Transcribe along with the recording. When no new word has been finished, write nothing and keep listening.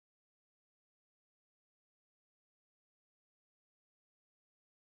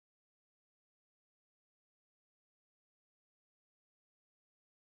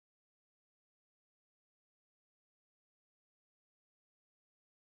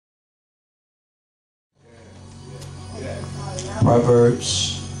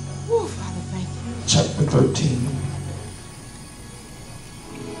Proverbs chapter 13,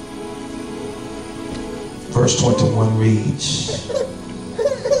 verse 21 reads,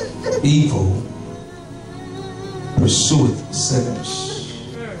 evil pursueth sinners,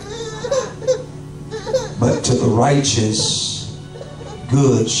 but to the righteous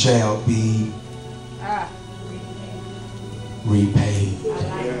good shall be repaid.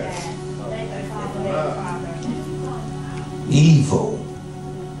 Evil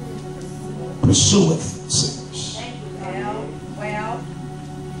pursueth sinners.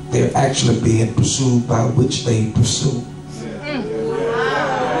 They're actually being pursued by which they pursue.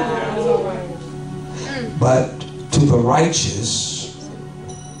 But to the righteous,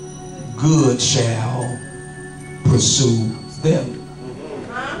 good shall pursue them.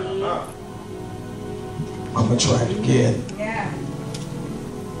 I'm going to try it again.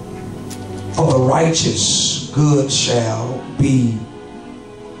 For the righteous, good shall be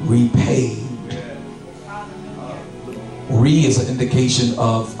repaid. Re is an indication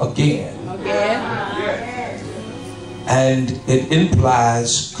of again. And it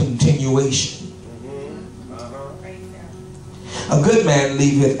implies continuation. A good man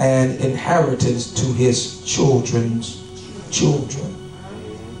leaveth an inheritance to his children's children.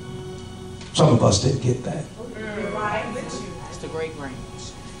 Some of us didn't get that. It's the great range.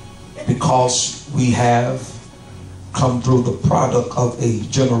 Because we have come through the product of a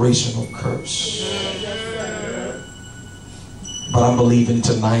generational curse. But I'm believing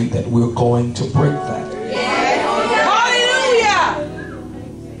tonight that we're going to break that.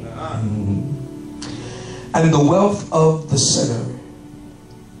 And the wealth of the sinner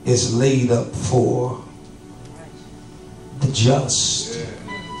is laid up for the just.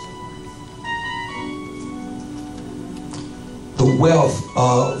 The wealth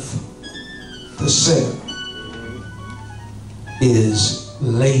of the sinner is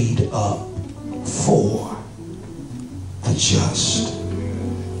laid up for the just.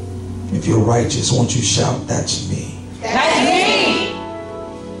 If you're righteous, won't you shout, that's me? That's me!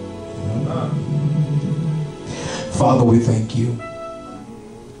 Father, we thank you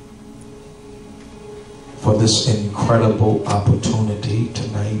for this incredible opportunity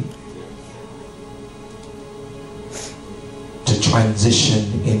tonight to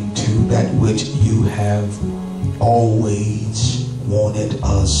transition into that which you have always wanted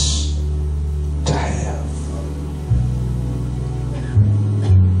us to have.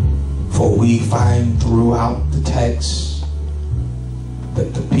 For we find throughout the text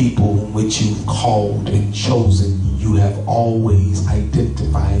that the people whom which you've called and chosen, you have always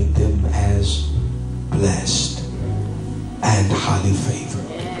identified them as blessed and highly favored.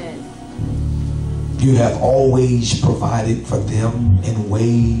 You have always provided for them in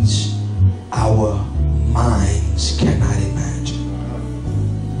ways our minds cannot imagine.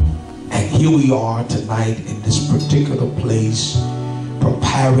 And here we are tonight in this particular place,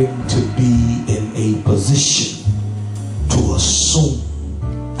 preparing to be in a position to assume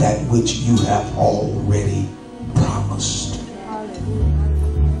that which you have already promised.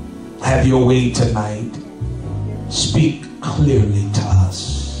 Have your way tonight. Speak clearly to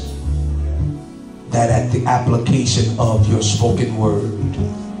us, that at the application of your spoken word,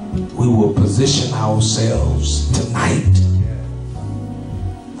 we will position ourselves tonight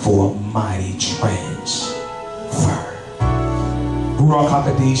for a mighty transfer. Ruach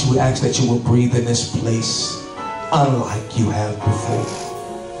HaKodesh, we ask that you will breathe in this place unlike you have before.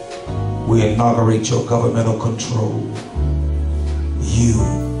 We inaugurate your governmental control. You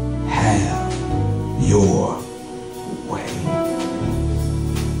have your way.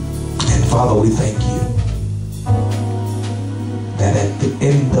 And Father, we thank you that at the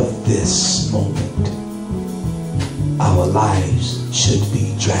end of this moment, our lives should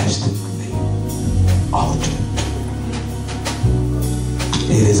be drastically altered.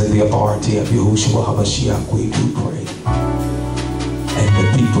 It is in the authority of Yahushua HaMashiach we do pray. And the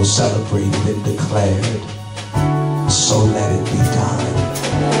people celebrated and declared, so let it be done.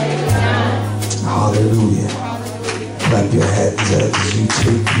 Hallelujah. Clap your hands as you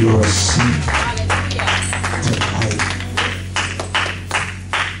take your seat tonight.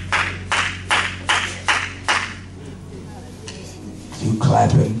 You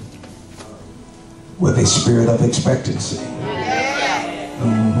clapping with a spirit of expectancy.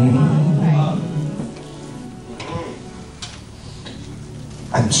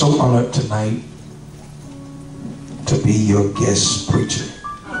 I'm so honored tonight to be your guest preacher.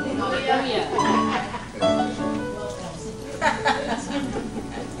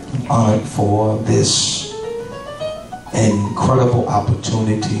 I'm honored for this incredible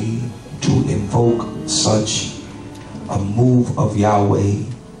opportunity to invoke such a move of Yahweh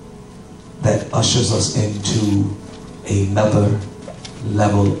that ushers us into another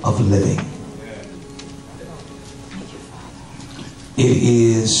level of living. It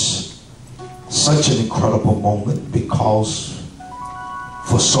is such an incredible moment because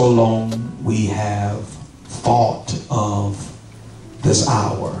for so long we have thought of this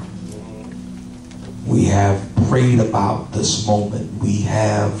hour. We have prayed about this moment. We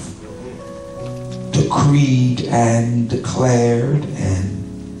have decreed and declared and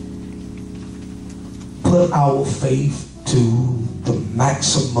put our faith to the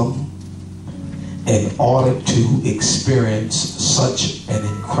maximum in order to experience such an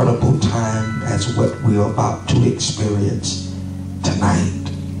incredible time as what we're about to experience tonight.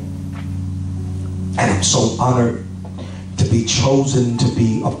 And I'm so honored to be chosen to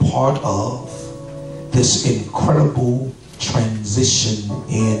be a part of this incredible transition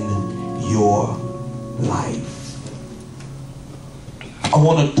in your life. I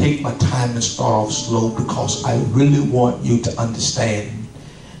want to take my time and start off slow because I really want you to understand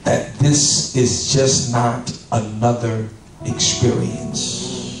that this is just not another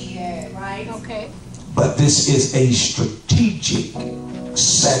experience. Yeah, right. Okay. But this is a strategic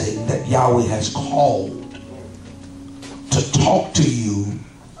setting that Yahweh has called to talk to you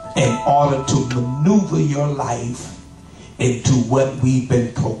in order to maneuver your life into what we've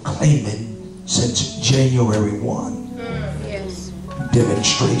been proclaiming since January 1. Yes.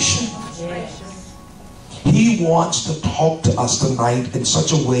 Demonstration. He wants to talk to us tonight in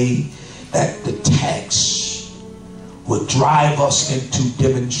such a way that the text would drive us into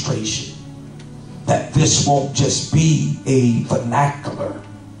demonstration. That this won't just be a vernacular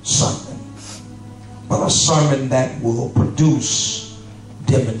sermon, but a sermon that will produce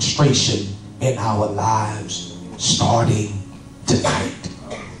demonstration in our lives starting tonight.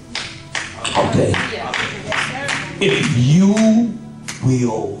 Okay? If you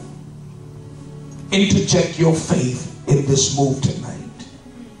will interject your faith in this move tonight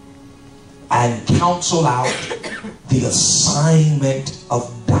and counsel out the assignment of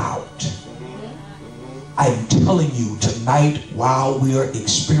doubt, I'm telling you tonight, while we are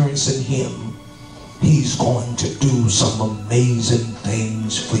experiencing him, he's going to do some amazing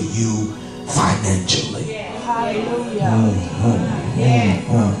things for you financially.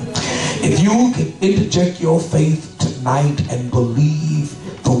 If you can interject your faith tonight and believe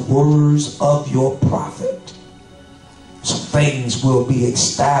the words of your prophet, some things will be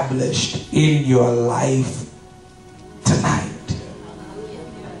established in your life tonight.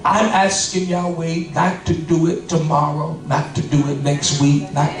 I'm asking Yahweh not to do it tomorrow, not to do it next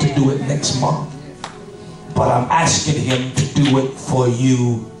week, not to do it next month, but I'm asking him to do it for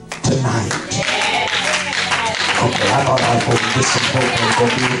you tonight. Okay, I thought I was going to get some folk and go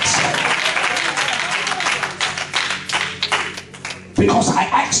be excited. Because I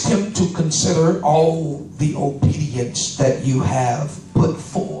asked him to consider all the obedience that you have put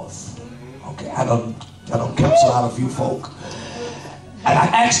forth. Okay, I don't cancel out a few folk. And I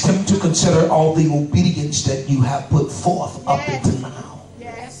asked him to consider all the obedience that you have put forth up until now.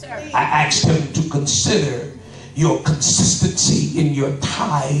 Yes, sir. I asked him to consider your consistency in your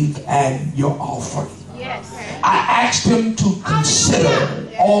tithe and your offering. Yes. I asked him to consider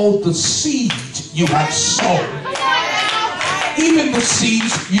all the seeds you have sown. Even the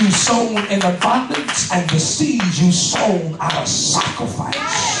seeds you sown in abundance and the seeds you sown out of sacrifice.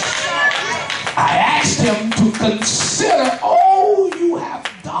 I asked him to consider all you have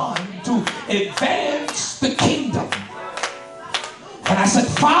done to advance the kingdom. And I said,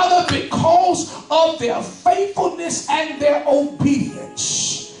 Father, because of their faithfulness and their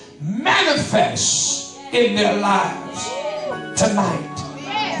obedience, manifest in their lives tonight.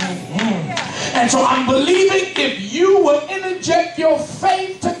 And so I'm believing if you will interject your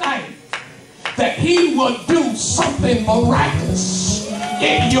faith tonight, that he will do something miraculous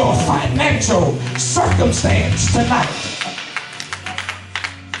in your financial circumstance tonight.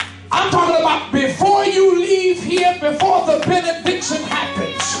 I'm talking about before you leave here, before the benediction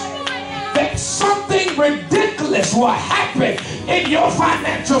happens, that something ridiculous will happen in your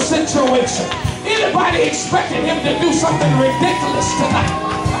financial situation. Anybody expecting him to do something ridiculous tonight?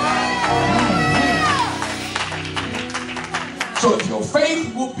 So if your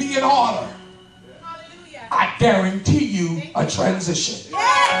faith will be in order, I guarantee you a transition.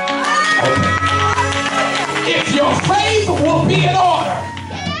 Okay. If your faith will be in order,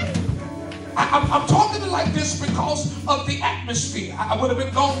 I'm talking like this because of the atmosphere. I would have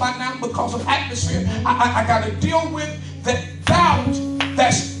been gone by now because of atmosphere. I got to deal with the doubt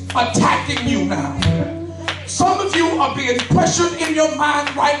that's attacking you now. Some of you are being pressured in your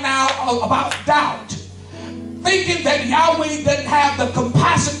mind right now about doubt. thinking that Yahweh doesn't have the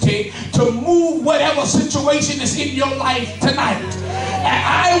capacity to move whatever situation is in your life tonight. And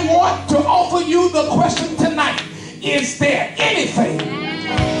I want to offer you the question tonight. Is there anything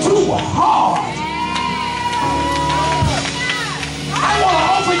too hard? I want to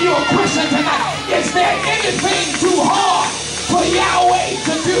offer you a question tonight. Is there anything too hard for Yahweh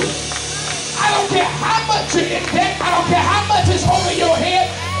to do? I don't care how much you're in debt. I don't care how much is over your head.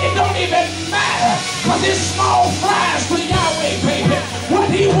 It don't even matter, because it's small fries to Yahweh, baby.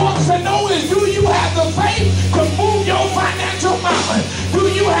 What he wants to know is, do you have the faith to move your financial mountain? Do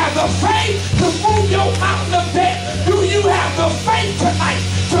you have the faith to move your mountain of debt? Do you have the faith tonight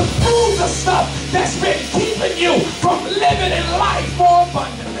to move the stuff that's been keeping you from living in life more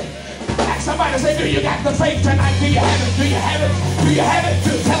abundantly? Ask somebody, say, do you got the faith tonight? Do you have it? Do you have it? Do you have it?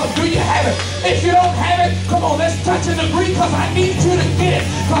 Tell them, do you have it? If you don't have it, come on, let's touch and agree, because I need you to get it.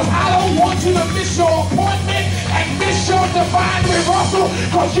 Because I don't want you to miss your appointment and miss your divine reversal,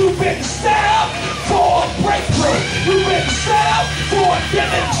 because you've been staring